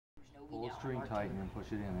string tighten and push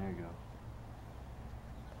it in. There you go.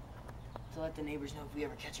 To let the neighbors know if we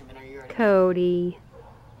ever catch him in our yard. Cody.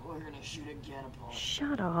 We're gonna shoot a catapult.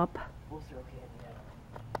 Shut up. We'll throw candy at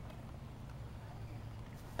him.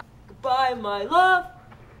 Goodbye, my love.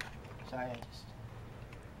 Sorry, I just.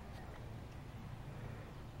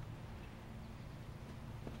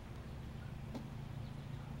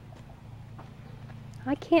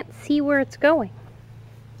 I can't see where it's going.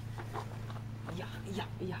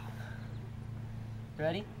 Yeah.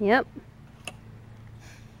 Ready? Yep.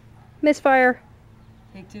 Misfire.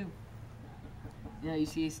 Take two. Yeah, you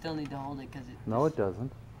see, you still need to hold it because it. No, it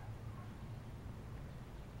doesn't.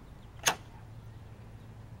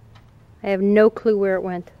 I have no clue where it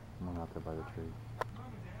went. Went out there by the tree.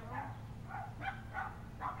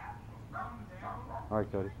 All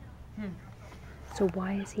right, Cody. So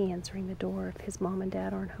why is he answering the door if his mom and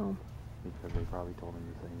dad aren't home? Because they probably told him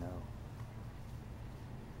to say no.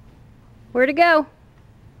 Where'd it go?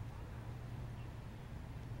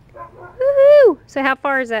 Woohoo! So how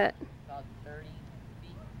far is that? About 30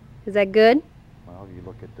 feet. Is that good? Well, if you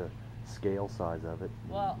look at the scale size of it.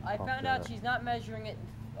 Well, I pump found that out up. she's not measuring it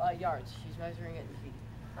in yards. She's measuring it in feet.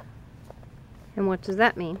 And what does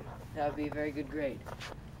that mean? That would be a very good grade.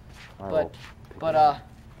 All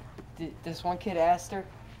right, This one kid asked her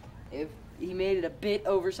if he made it a bit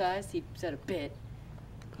oversized. He said a bit.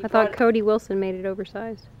 I thought Cody Wilson made it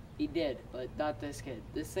oversized. He did, but not this kid.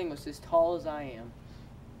 This thing was as tall as I am.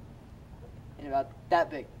 And about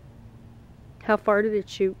that big. How far did it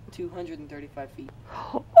shoot? 235 feet.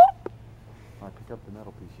 I pick up the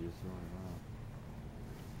metal piece you just threw around.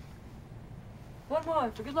 One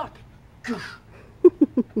more for good luck.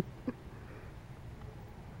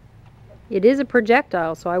 It is a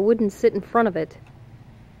projectile, so I wouldn't sit in front of it.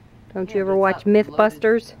 Don't Yeah, you ever but watch it's not loaded.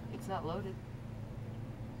 Mythbusters? It's not loaded.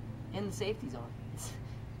 And the safety's on.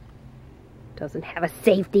 Doesn't have a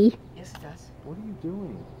safety. Yes, it does. What are you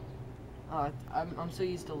doing? I'm so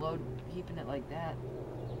used to keeping it like that.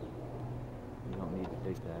 You don't need to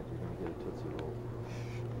take that. You're going to get a Tootsie Roll.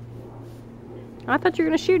 I thought you were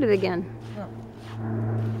going to shoot it again. Huh.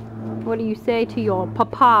 What do you say to your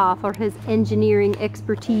papa for his engineering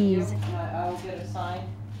expertise? I will get a sign.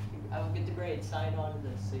 I will get the grade signed onto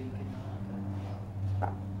this so you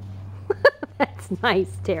can. That's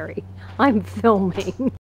nice, Terry. I'm filming.